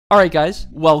Alright guys,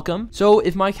 welcome. So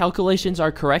if my calculations are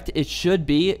correct, it should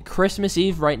be Christmas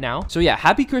Eve right now. So yeah,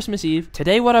 happy Christmas Eve.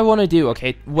 Today what I want to do,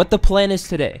 okay, what the plan is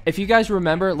today. If you guys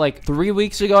remember, like 3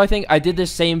 weeks ago, I think, I did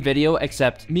this same video,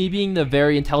 except me being the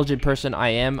very intelligent person I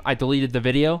am, I deleted the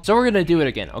video. So we're gonna do it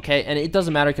again, okay? And it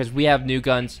doesn't matter because we have new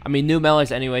guns. I mean, new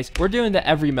melees anyways. We're doing the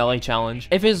every melee challenge.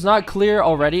 If it's not clear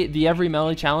already, the every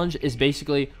melee challenge is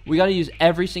basically, we gotta use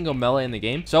every single melee in the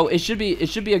game. So it should be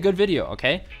a good video,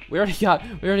 okay? We already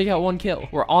got one kill.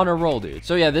 We're on a roll, dude.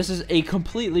 So yeah, this is a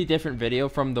completely different video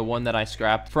from the one that I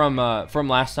scrapped from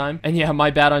last time. And yeah,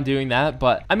 my bad on doing that,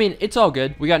 but I mean, it's all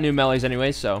good. We got new melees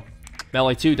anyways, so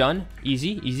melee 2 done.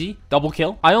 Easy. Double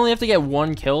kill. I only have to get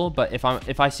one kill, but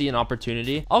if I see an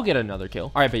opportunity, I'll get another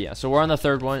kill. All right, but yeah, so we're on the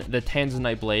third one, the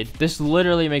Tanzanite blade. This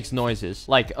literally makes noises.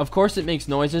 Like, of course it makes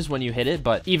noises when you hit it,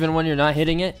 but even when you're not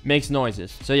hitting it, makes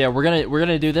noises. So yeah, we're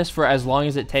gonna do this for as long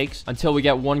as it takes until we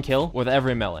get one kill with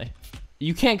every melee.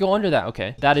 You can't go under that.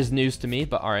 Okay, that is news to me,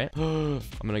 but all right. I'm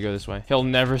gonna go this way. He'll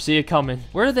never see it coming.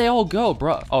 Where do they all go,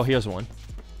 bro? Oh, here's one.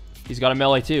 He's got a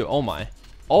melee too. Oh my.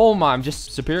 Oh my, I'm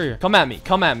just superior. Come at me.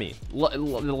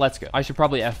 Let's go. I should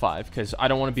probably F5 because I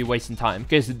don't want to be wasting time,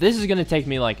 because this is going to take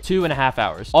me like 2.5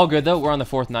 hours. All good though. We're on the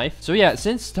 4th knife. So yeah,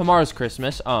 since tomorrow's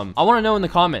Christmas, I want to know in the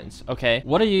comments, okay,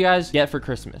 what do you guys get for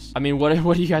Christmas? I mean, what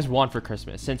do you guys want for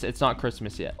Christmas since it's not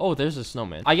Christmas yet? Oh, there's a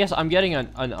snowman. I guess I'm getting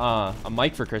a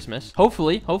mic for Christmas.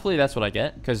 Hopefully that's what I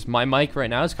get, because my mic right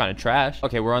now is kind of trash.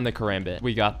 Okay, we're on the karambit.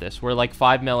 We got this. We're like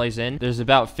 5 melees in. There's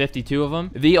about 52 of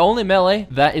them. The only melee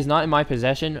that is not in my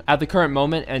possession at the current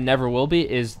moment and never will be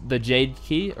is the Jade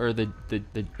key, or the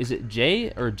is it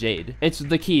J or Jade? It's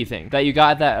the key thing that you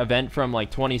got at that event from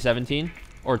like 2017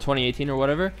 or 2018 or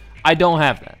whatever. I don't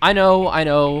have that. I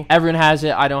know everyone has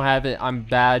it. I don't have it. I'm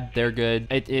bad. They're good.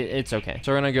 It's okay.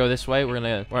 So we're gonna go this way. We're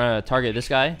gonna target this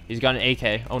guy. He's got an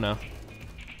AK. Oh no.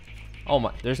 Oh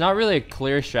my, there's not really a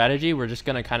clear strategy. We're just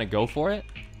gonna kind of go for it.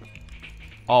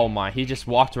 Oh my, he just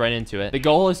walked right into it. The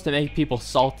goal is to make people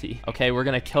salty. Okay, we're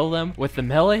gonna kill them with the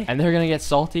melee, and they're gonna get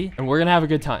salty, and we're gonna have a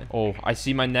good time. Oh, I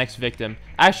see my next victim.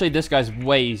 Actually, this guy's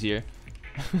way easier.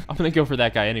 I'm gonna go for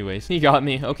that guy anyways. He got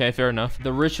me. Okay, fair enough.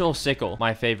 The ritual sickle,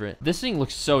 my favorite. This thing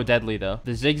looks so deadly though.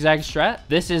 The zigzag strat.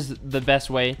 This is the best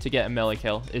way to get a melee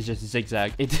kill, is just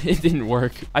zigzag. It didn't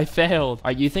work. I failed. All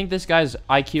right, you think this guy's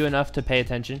IQ enough to pay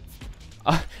attention?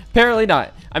 Apparently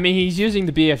not. I mean, he's using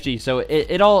the BFG, so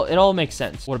it all makes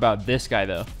sense. What about this guy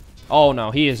though? Oh no,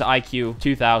 he is IQ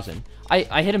 2000.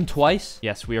 I hit him twice.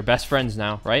 Yes, we are best friends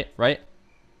now, right?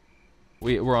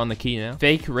 We're on the key now.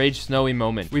 Fake rage snowy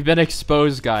moment. We've been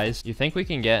exposed, guys. You think we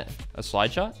can get a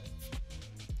slide shot?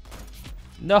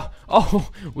 No. Oh,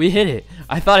 we hit it.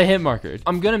 I thought I hit marker.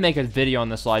 I'm gonna make a video on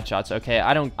the slide shots, okay?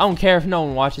 I don't care if no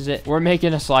one watches it. We're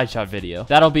making a slide shot video.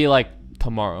 That'll be like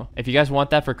tomorrow. If you guys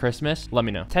want that for Christmas, let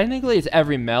me know. Technically, it's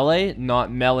every melee,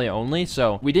 not melee only,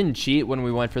 so we didn't cheat when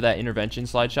we went for that intervention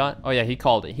slide shot. Oh yeah, he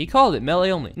called it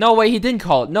melee only. No way, he didn't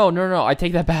call it. No, I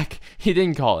take that back. He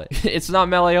didn't call it. It's not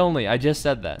melee only. I just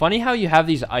said that. Funny how you have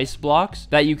these ice blocks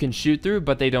that you can shoot through,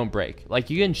 but they don't break. Like,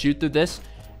 you can shoot through this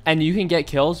and you can get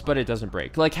kills, but it doesn't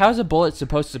break. Like, how's a bullet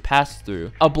supposed to pass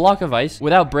through a block of ice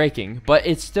without breaking, but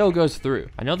it still goes through?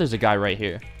 I know there's a guy right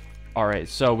here. All right,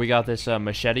 so we got this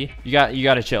machete. You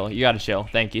gotta chill.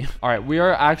 Thank you. All right, we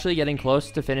are actually getting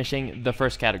close to finishing the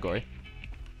first category.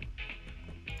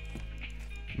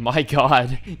 My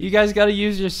god, you guys gotta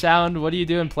use your sound. What are you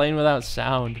doing playing without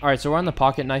sound? All right, so we're on the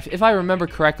pocket knife. If I remember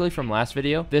correctly from last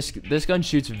video, this gun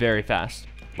shoots very fast,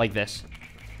 like this,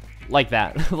 like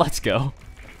that. Let's go.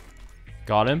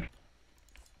 Got him.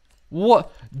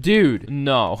 What? Dude,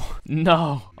 no.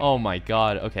 Oh my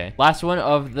god. Okay, last one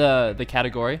of the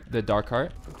category, the dark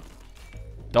heart.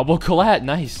 Double collat.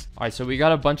 Nice. All right, so we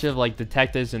got a bunch of like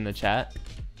detectives in the chat.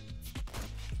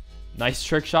 Nice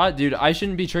trick shot. Dude, I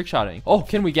shouldn't be trick shotting. Oh,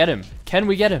 can we get him?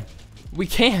 We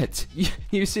can't.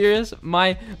 You serious?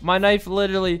 My knife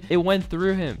literally, it went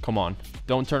through him. Come on,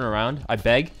 don't turn around, I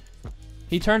beg.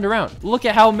 He turned around. Look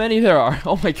at how many there are.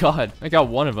 Oh my god, I got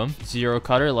one of them. Zero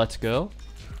cutter. Let's go.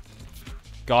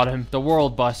 Got him. The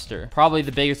World Buster. Probably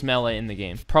the biggest melee in the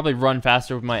game. Probably run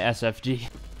faster with my SFG.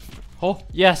 Oh,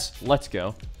 yes. Let's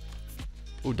go.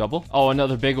 Ooh, double. Oh,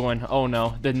 another big one. Oh,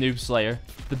 no. The Noob Slayer.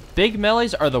 The big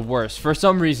melees are the worst. For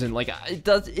some reason. Like,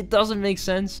 it doesn't make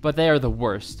sense, but they are the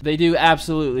worst. They do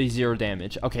absolutely 0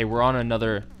 damage. Okay, we're on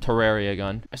another Terraria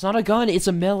gun. It's not a gun. It's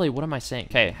a melee. What am I saying?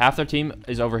 Okay, half their team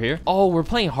is over here. Oh, we're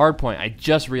playing hardpoint. I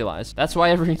just realized. That's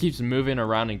why everyone keeps moving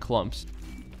around in clumps.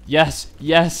 Yes.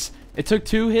 It took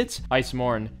 2 hits. Ice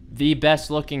Morn, the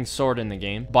best looking sword in the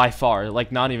game by far.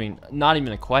 Like, not even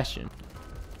a question.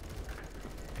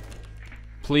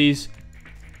 Please.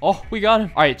 Oh, we got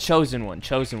him. All right, chosen one.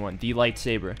 The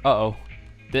lightsaber. Uh-oh.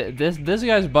 This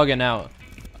guy's bugging out.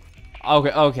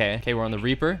 Okay, we're on the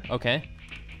Reaper. Okay.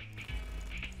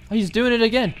 Oh, he's doing it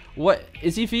again. What?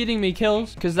 Is he feeding me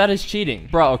kills? Because that is cheating.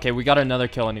 Bro, okay, we got another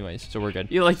kill anyways, so we're good.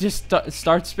 He, like, just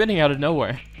starts spinning out of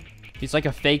nowhere. He's like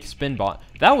a fake spin bot.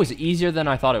 That was easier than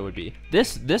I thought it would be.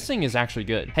 This thing is actually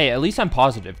good. Hey, at least I'm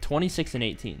positive. 26 and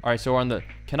 18. All right, so we're on the...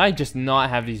 Can I just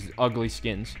not have these ugly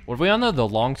skins? Were we on the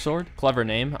long sword? Clever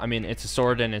name. I mean, it's a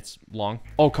sword and it's long.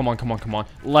 Oh, come on.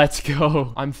 Let's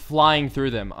go. I'm flying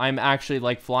through them. I'm actually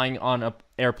like flying on a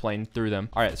airplane through them.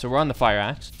 All right, so we're on the fire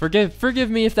axe. Forgive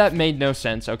me if that made no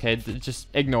sense. Okay, just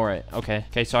ignore it. Okay,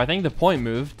 so I think the point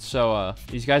moved. So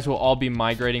these guys will all be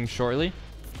migrating shortly.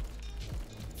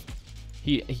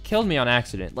 He killed me on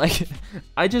accident. Like,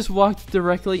 I just walked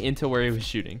directly into where he was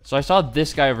shooting. So I saw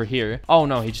this guy over here. Oh,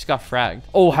 no, he just got fragged.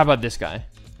 Oh, how about this guy?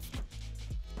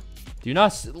 Do you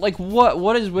not... Like,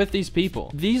 what is with these people?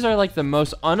 These are, like, the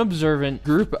most unobservant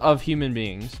group of human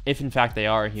beings. If, in fact, they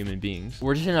are human beings.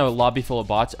 We're just in a lobby full of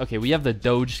bots. Okay, we have the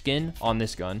Doge skin on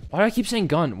this gun. Why do I keep saying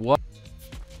gun? What?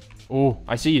 Oh,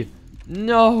 I see you.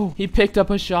 No! He picked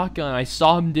up a shotgun. I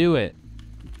saw him do it.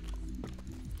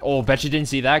 Oh, bet you didn't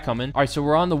see that coming. All right, so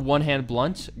we're on the one-hand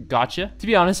blunt. Gotcha. To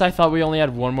be honest, I thought we only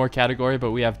had one more category, but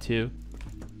we have two.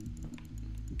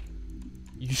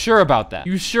 You sure about that?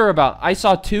 I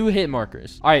saw 2 hit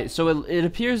markers. All right, so it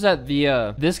appears that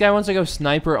this guy wants to go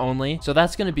sniper only, so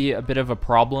that's gonna be a bit of a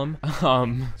problem.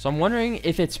 So I'm wondering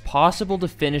if it's possible to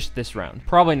finish this round.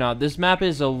 Probably not. This map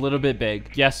is a little bit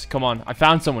big. Yes, come on. I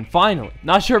found someone, finally.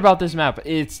 Not sure about this map.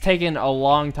 It's taken a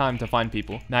long time to find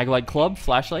people. Maglite club,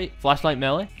 flashlight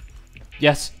melee.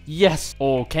 Yes.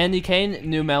 Oh, candy cane,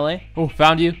 new melee. Oh,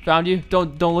 found you.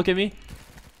 Don't look at me.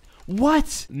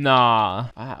 What? Nah.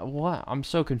 What? I'm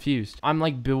so confused. I'm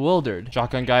like bewildered.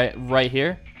 Shotgun guy right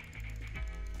here.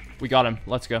 We got him.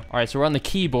 Let's go. All right, so we're on the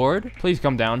keyboard. Please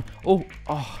come down. Oh,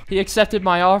 he accepted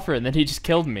my offer and then he just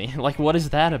killed me. Like, what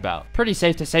is that about? Pretty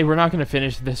safe to say we're not going to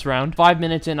finish this round. 5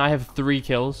 minutes in, I have 3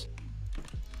 kills.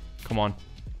 Come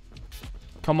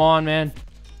on, man.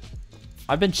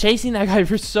 I've been chasing that guy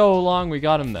for so long. We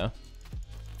got him, though.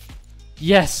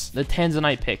 Yes, the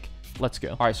Tanzanite pick. Let's go.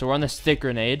 All right, so we're on the stick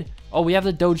grenade. Oh, we have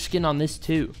the Doge skin on this,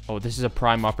 too. Oh, this is a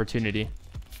prime opportunity.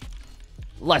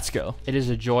 Let's go. It is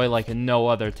a joy like no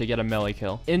other to get a melee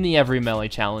kill in the every melee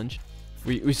challenge.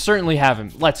 We certainly have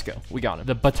him. Let's go. We got him.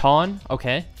 The baton.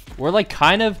 Okay. We're like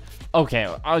kind of...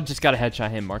 Okay, I just got a headshot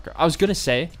hit marker. I was going to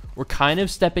say... We're kind of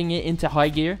stepping it into high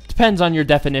gear. Depends on your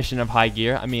definition of high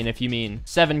gear. I mean, if you mean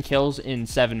 7 kills in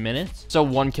 7 minutes, so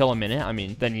 1 kill a minute, I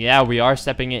mean, then yeah, we are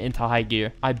stepping it into high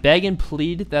gear. I beg and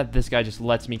plead that this guy just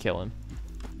lets me kill him.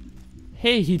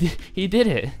 Hey, he did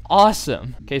it.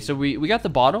 Awesome. Okay, so we got the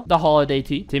bottle, the holiday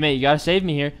tea. Teammate, you gotta save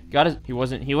me here. He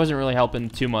wasn't really helping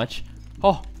too much.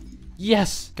 Oh,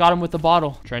 yes, got him with the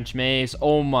bottle. Trench maze.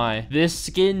 Oh my, this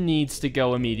skin needs to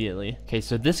go immediately. Okay,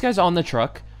 so this guy's on the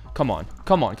truck. Come on.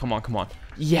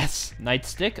 Yes.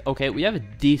 Nightstick. Okay, we have a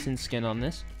decent skin on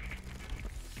this.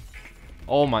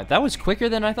 Oh my, that was quicker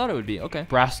than I thought it would be. Okay.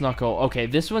 Brass knuckle. Okay,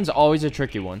 this one's always a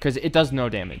tricky one because it does no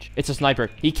damage. It's a sniper.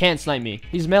 He can't snipe me.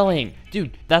 He's meleeing.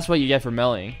 Dude, that's what you get for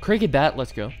meleeing. Cricket bat.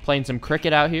 Let's go. Playing some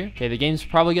cricket out here. Okay, the game's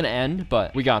probably going to end,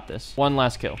 but we got this. One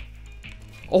last kill.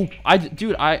 Oh,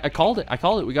 dude, I called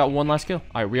it. We got one last kill.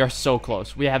 All right, we are so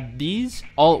close. We have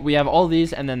all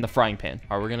these and then the frying pan.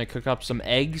 All right, we're going to cook up some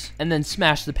eggs and then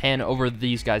smash the pan over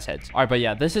these guys' heads. All right, but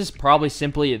yeah, this is probably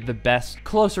simply the best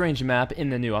close range map in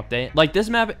the new update. Like, this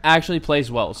map actually plays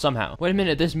well somehow. Wait a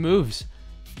minute, this moves.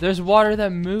 There's water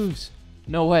that moves.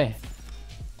 No way.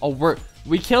 Oh,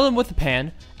 we kill him with the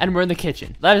pan, and we're in the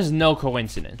kitchen. That is no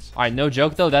coincidence. All right, no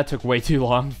joke, though. That took way too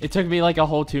long. It took me like a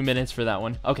whole 2 minutes for that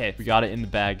one. Okay, we got it in the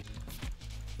bag.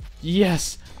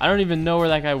 Yes. I don't even know where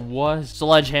that guy was.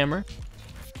 Sledgehammer.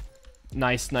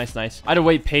 Nice. I had to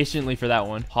wait patiently for that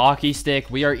one. Hockey stick.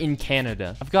 We are in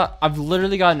Canada. I've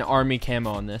literally got an army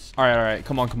camo on this. All right.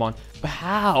 Come on.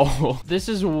 How? This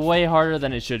is way harder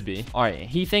than it should be. All right.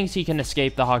 He thinks he can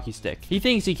escape the hockey stick. He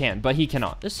thinks he can, but he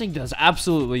cannot. This thing does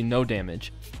absolutely no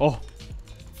damage. Oh.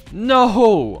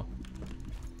 No.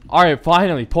 All right,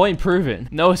 finally, point proven.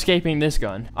 No escaping this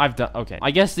gun. Okay.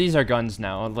 I guess these are guns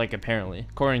now, like apparently.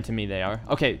 According to me, they are.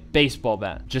 Okay, baseball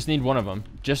bat. Just need one of them.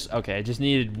 Okay, I just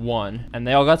needed one. And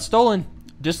they all got stolen.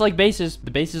 Just like bases.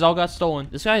 The bases all got stolen.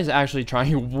 This guy is actually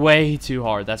trying way too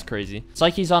hard. That's crazy. It's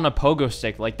like he's on a pogo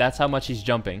stick. Like, that's how much he's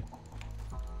jumping.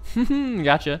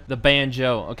 Gotcha. The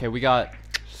banjo. Okay, we got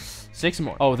 6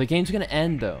 more. Oh, the game's gonna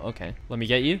end, though. Okay, let me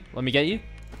get you.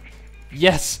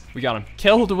 Yes, we got him.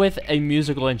 Killed with a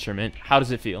musical instrument. How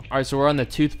does it feel? All right, so we're on the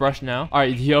toothbrush now. All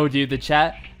right, yo, dude, the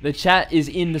chat is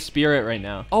in the spirit right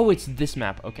now. Oh, it's this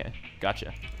map. Okay,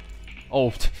 gotcha.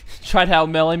 Oh, tried to out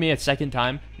melee me a second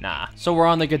time. Nah. So we're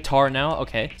on the guitar now.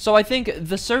 Okay. So I think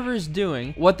the server's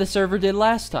doing what the server did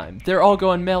last time. They're all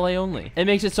going melee only. It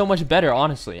makes it so much better,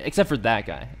 honestly. Except for that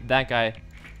guy. That guy.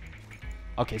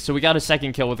 Okay, so we got a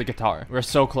second kill with the guitar. We're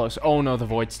so close. Oh no, the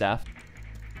void staff.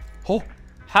 Oh,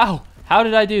 how? How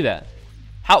did I do that?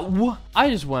 How? I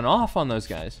just went off on those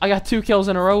guys. I got 2 kills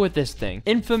in a row with this thing.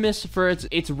 Infamous for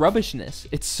its rubbishness.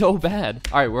 It's so bad.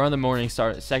 All right, we're on the morning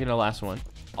star. Second to last one.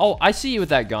 Oh, I see you with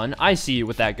that gun. I see you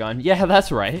with that gun. Yeah,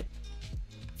 that's right.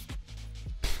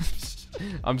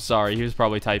 I'm sorry. He was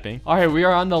probably typing. All right, we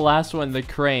are on the last one, the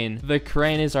crane. The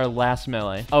crane is our last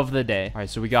melee of the day. All right,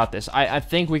 so we got this. I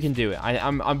think we can do it.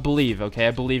 I believe, okay?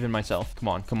 I believe in myself. Come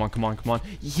on, come on, come on, come on.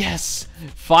 Yes!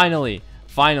 Finally.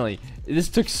 Finally. This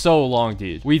took so long,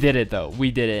 dude. We did it, though.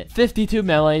 We did it. 52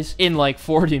 melees in like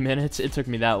 40 minutes. It took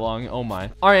me that long. Oh, my.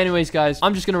 All right, anyways, guys,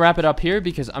 I'm just going to wrap it up here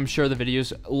because I'm sure the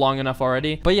video's long enough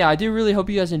already. But yeah, I do really hope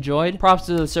you guys enjoyed. Props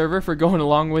to the server for going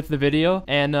along with the video.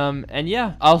 And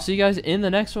yeah, I'll see you guys in the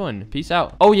next one. Peace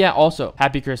out. Oh, yeah, also,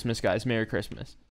 Happy Christmas, guys. Merry Christmas.